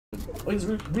Oh, he's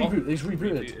rebooted. He's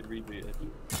rebooted. Rebooted.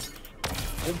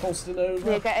 Impulsed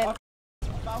over. Yeah, get in.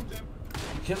 Found him.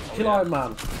 Kill Iron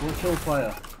Man. We'll kill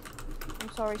player.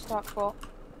 I'm sorry, Starkbot.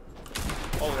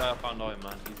 Oh yeah, I found Iron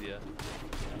Man. He's here.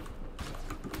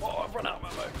 Oh, I've run out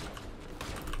of ammo.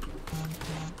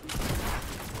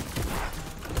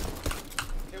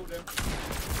 Killed him.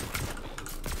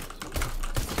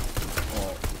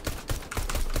 Oh.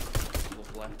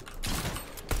 Lovely.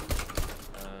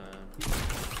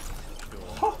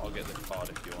 Sure. I'll get the card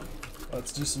if you want.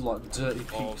 Let's do some like dirty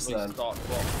peeps then. Start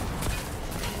bot.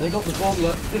 They got the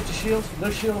gauntlet. 50 shield. No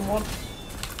shield on one.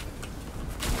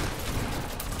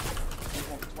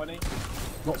 20.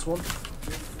 Knocked one.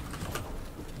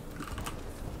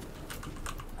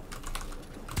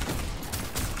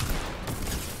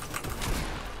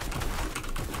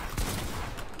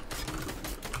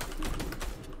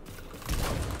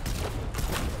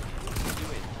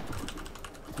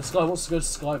 This guy wants to go to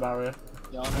Sky Barrier.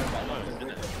 Yeah, I know about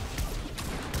that.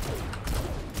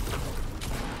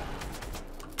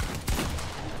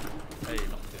 Hey,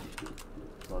 knocked him.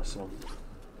 Nice one.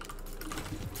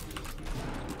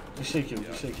 You shake him,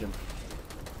 you shake him.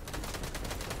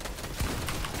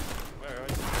 Where are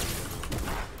you?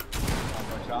 I'm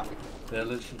going to They're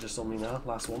literally just on me now,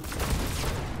 last one.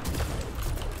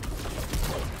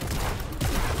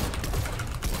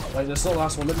 Wait, that's not the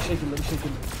last one, let me shake him,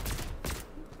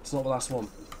 It's not the last one.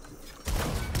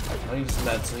 I need his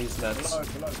meds,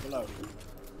 Below. I'm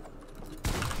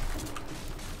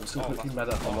just gonna quickly med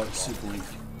up, I'm like super weak.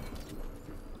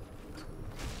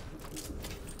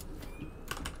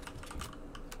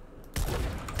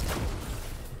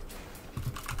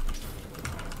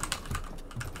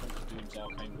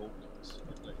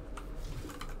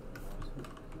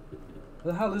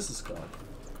 Where the hell is this guy?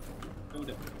 Killed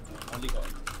him. Only got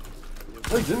him.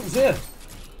 Oh, he didn't, he's here!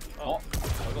 Oh, I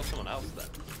got someone else then.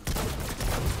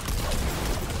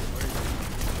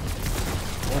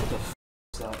 What the f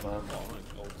is that, man? Oh, I'm in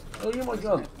gold. Oh, you're my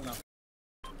gun!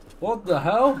 What the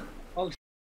hell? Oh,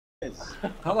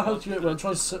 How the hell do you get one?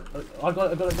 Try to. I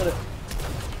got it. No,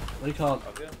 you can't.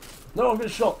 Okay. No, I'm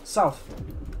getting shot. South.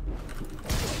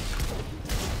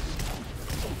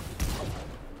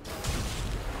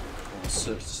 I'll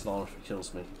search this llama if it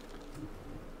kills me.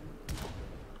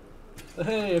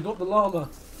 Hey, I got the llama.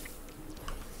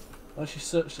 I actually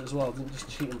searched it as well. I didn't just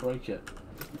cheat and break it.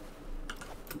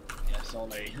 yes,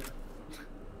 Ollie.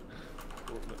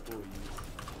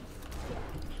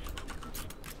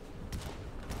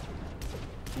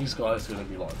 These guys are gonna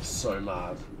be like so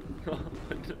mad.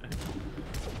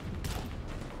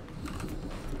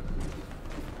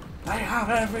 They have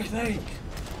everything.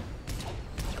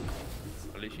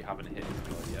 At least you haven't hit this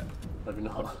guy yet. Maybe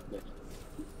not.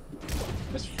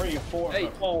 There's 3 or 4 Hey,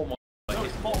 of them. oh my. No,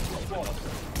 it's multiple.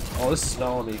 Oh, this is an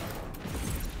army.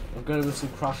 I'm going with some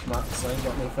crash mats. I ain't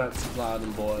got no fancy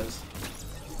planning, boys.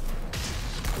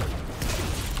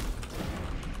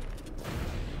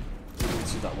 Didn't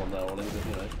see that one there, Ollie, but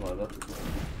you know, whatever.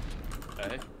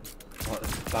 Hey,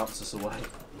 Right, bounce us away.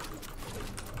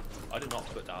 I did not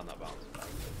put down that bounce back.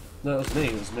 No, it was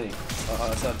me. I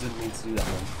said I didn't mean to do that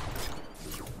one.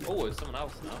 Oh, it's someone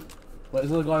else now. Wait,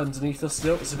 there's another guy underneath us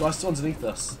still? There's a guy still underneath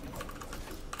us. Oh,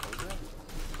 is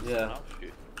there? Yeah. Oh,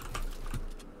 shoot.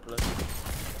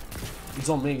 He's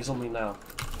on me now.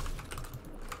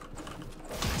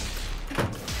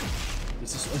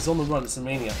 He's on the run, it's a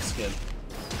maniac skin.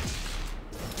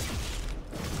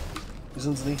 He's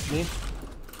underneath me.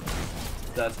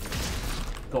 Dead.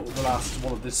 Got the last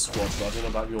one of this squad, but I don't know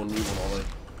about your new one, Ollie.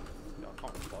 Yeah, I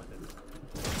can't find him.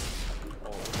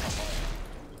 Oh,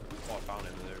 I found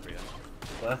him over here.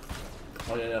 Where?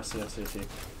 Oh yeah, I see.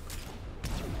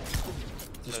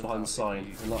 Just behind the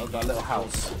sign, in that little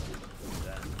house.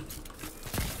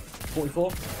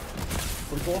 44?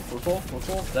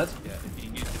 44? Dead? Yeah, if you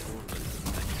use the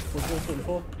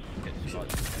 44? ordnance, You get shot.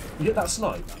 hit that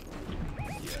snipe?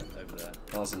 Yeah, over there.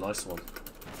 That was a nice one.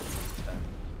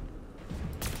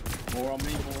 More on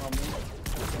me.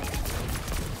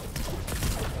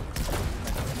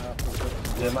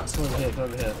 Yeah, Max, come over here,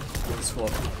 with the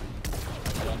squad.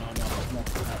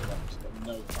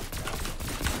 No.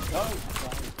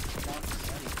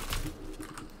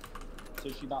 So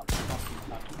she that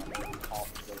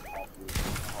fucking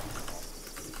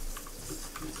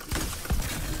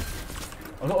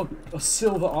I've got a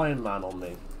silver Iron Man on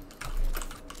me.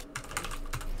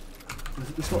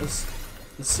 It's got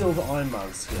the silver Iron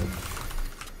Man skin.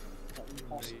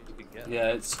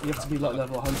 Yeah, you have to be like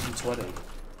level 120. You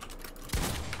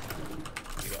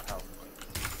got help.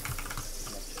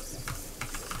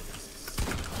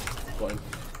 Got him.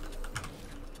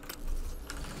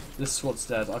 This squad's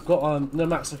dead. I've got no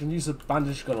Max. I can use a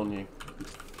bandage gun on you.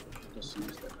 Just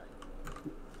used it,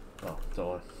 mate. Oh, don't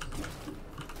worry.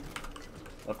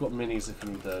 I've got minis if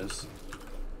you need those.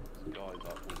 Guys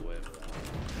up all the way over there.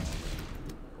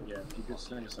 Yeah, if you could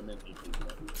sling some in, he'd be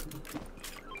good.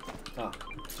 Ah,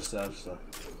 just there, just there.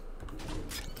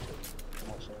 I'm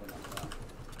not sure about that.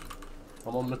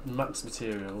 I'm on max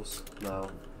materials now.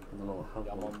 I don't know how.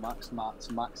 Yeah, I'm on max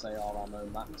mats, max AR ammo,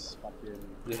 max fucking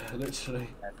Yeah, literally.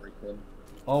 everything.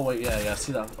 Oh wait, yeah, yeah. I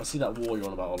see that. I see that war you're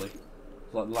on about, Ollie.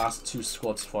 Like the last two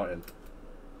squads fighting.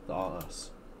 That aren't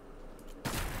us.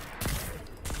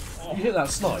 Oh, You hit that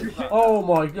snipe? Oh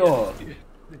my god!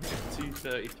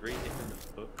 233 hit in the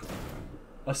foot.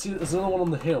 I see. There's another one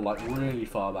on the hill, like really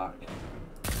far back.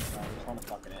 I'm trying to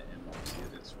fucking hit him, obviously,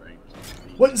 at this range.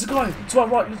 Wait, there's a guy. To my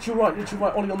right. To your right. To your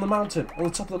right. Ollie on the mountain. On the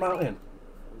top of the mountain.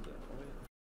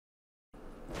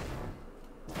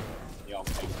 Yeah, I'll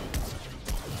take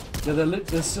it. Yeah,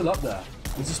 they're still up there.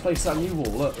 We just placed that new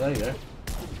wall. Look, there you go.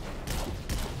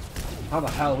 How the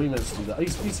hell are we meant to do that?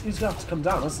 He's gonna have to come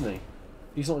down, hasn't he?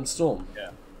 He's not in storm.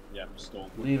 Yeah, yeah,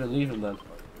 storm. Leave him then.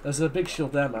 There's a big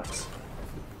shield there, Max.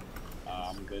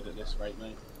 I'm good at this rate,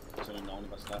 mate. There's only none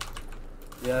of us left.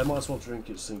 Yeah, I might as well drink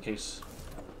it just in case.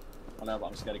 I know, but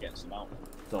I'm scared of getting some out.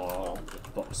 Oh, I'll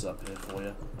box up here for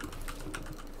you.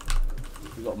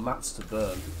 We've got mats to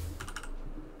burn.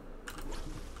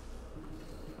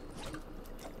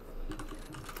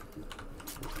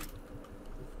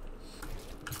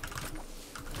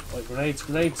 Wait, grenades,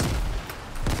 grenades!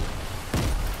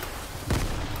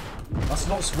 That's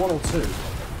not one or two.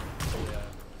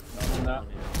 None in that.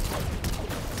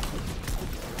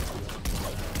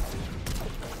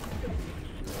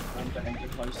 I'm getting too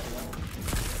close to them.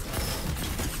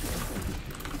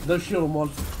 No shield on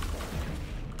one.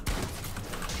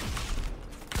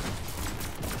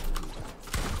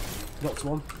 Knocked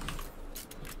one.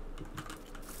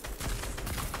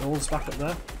 No one's back up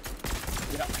there.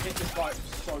 Yeah, hit this guy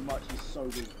so much, he's so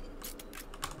weak.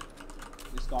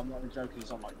 This guy, I'm not even joking,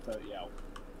 he's on like 30 out.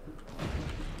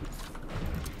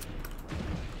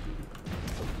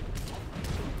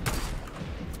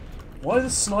 Why are the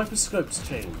sniper scopes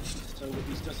changed? So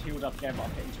he's just healed up again, but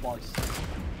I've hit him twice.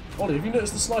 Ollie, have you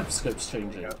noticed the sniper scopes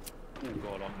changing? Oh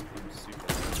god, I'm super.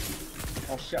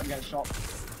 Oh shit, I'm getting shot.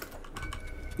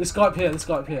 This guy up here, this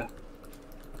guy up here.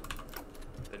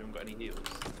 They don't got any heals.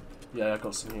 Yeah, I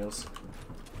got some heals.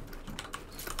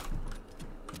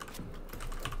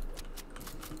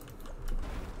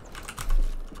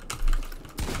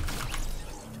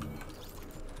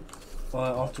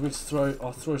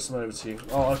 I'll throw some over to you.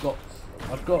 Oh,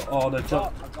 oh no,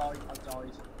 jump. I died.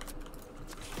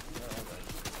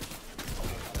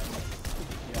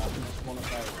 Yeah, I think there's one up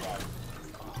there as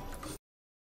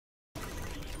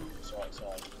well.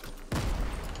 Sorry.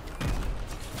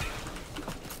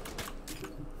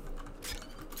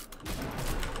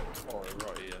 Oh,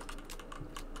 right here.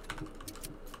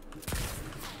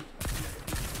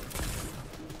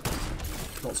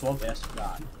 Knocked one. Yes,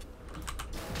 that.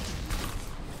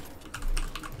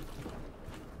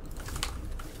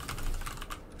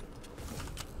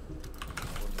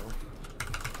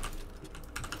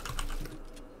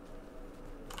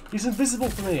 He's invisible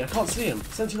for me. I can't see him.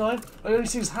 79. I only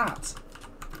see his hat.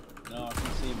 No, I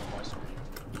can see him on my screen.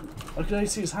 I can only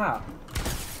see his hat.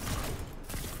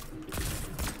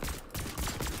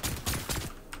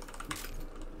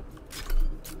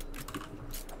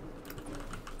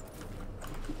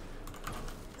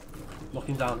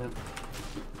 Knocking down him.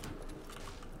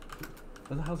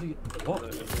 Where the hell did he... What?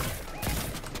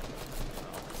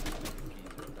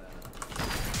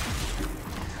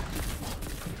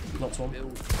 Knocked one.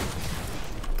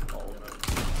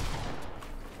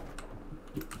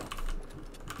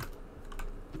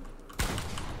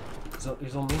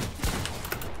 He's on me.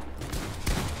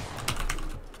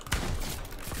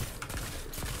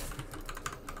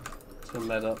 He's gonna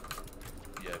med up.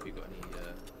 Yeah, have you got any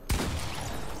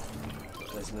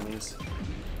There's minis.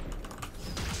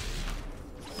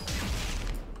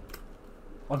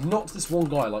 I've knocked this one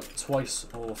guy like twice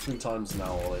or 3 times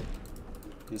now, Ollie.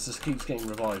 He just keeps getting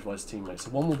revived by his teammates.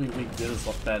 So one will be weak, the other's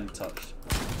like barely touched.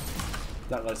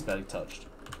 That guy's barely touched.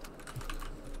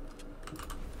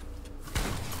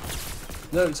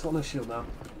 No, he's got no shield now.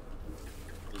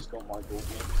 He's got my gold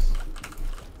mix.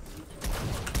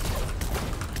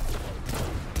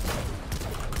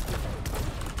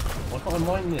 Why can't I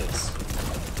mine this?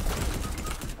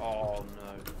 Oh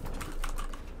no.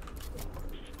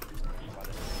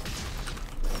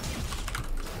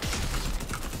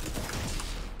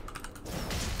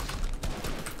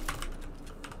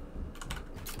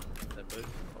 They're both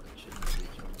quite chill with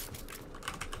each other.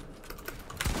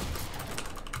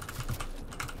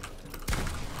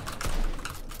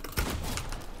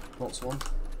 Knots one.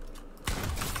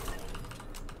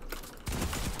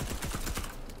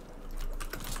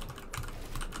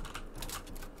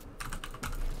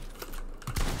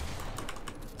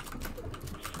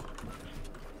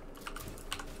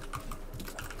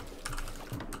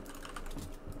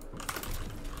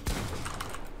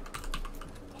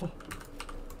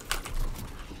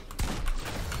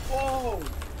 Whoa!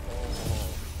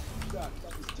 That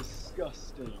was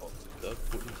disgusting. What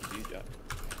did you do, Jack?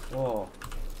 Oh.